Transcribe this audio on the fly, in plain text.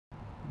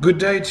Good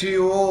day to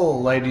you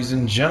all, ladies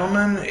and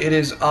gentlemen. It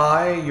is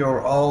I,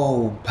 your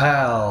old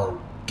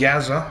pal,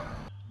 Gaza.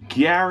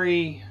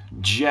 Gary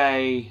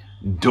J.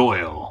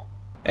 Doyle.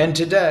 And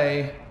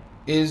today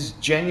is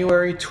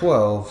January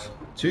 12,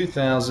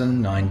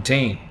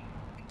 2019.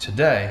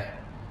 Today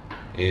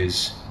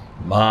is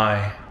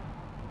my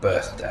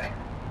birthday.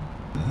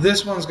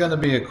 This one's going to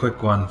be a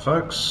quick one,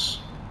 folks.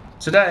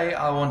 Today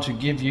I want to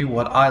give you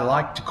what I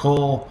like to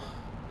call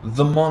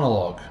the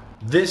monologue.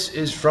 This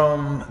is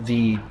from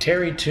the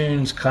Terry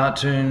Toons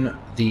cartoon,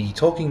 The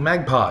Talking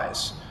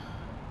Magpies,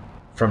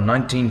 from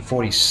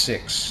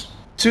 1946.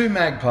 Two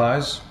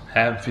magpies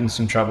have in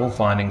some trouble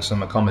finding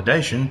some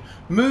accommodation,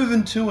 move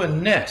into a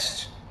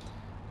nest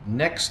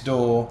next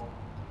door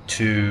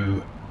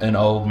to an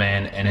old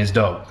man and his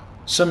dog.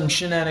 Some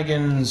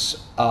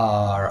shenanigans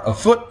are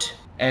afoot,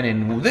 and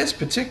in this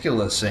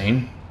particular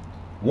scene,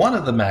 one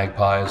of the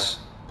magpies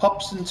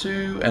pops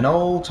into an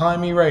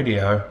old-timey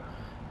radio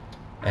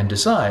and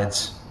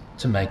decides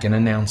to make an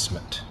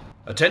announcement.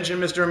 Attention,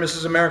 Mr. and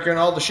Mrs. America and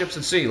all the ships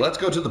at sea. Let's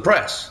go to the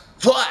press.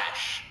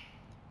 Flash!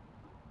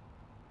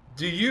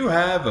 Do you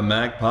have a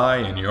magpie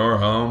in your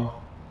home?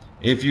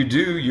 If you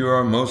do, you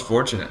are most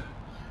fortunate.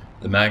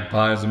 The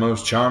magpie is the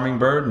most charming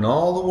bird in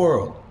all the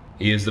world.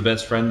 He is the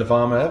best friend the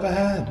farmer ever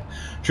had.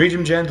 Treat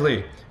him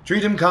gently,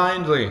 treat him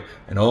kindly,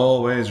 and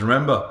always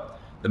remember,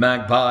 the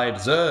magpie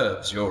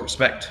deserves your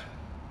respect.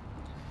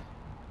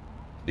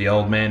 The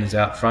old man is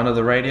out front of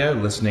the radio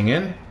listening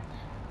in.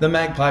 The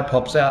magpie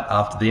pops out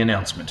after the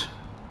announcement.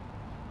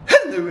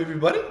 Hello,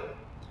 everybody.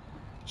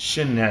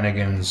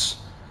 Shenanigans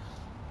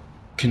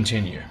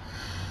continue.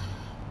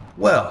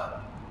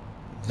 Well,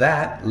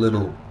 that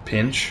little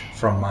pinch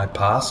from my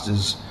past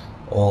is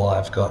all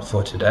I've got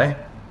for today.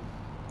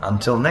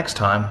 Until next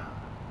time,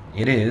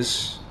 it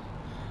is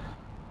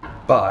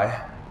bye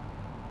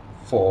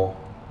for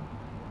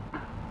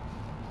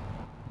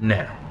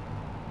now.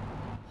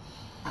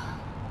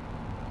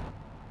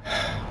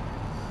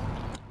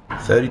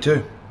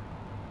 32.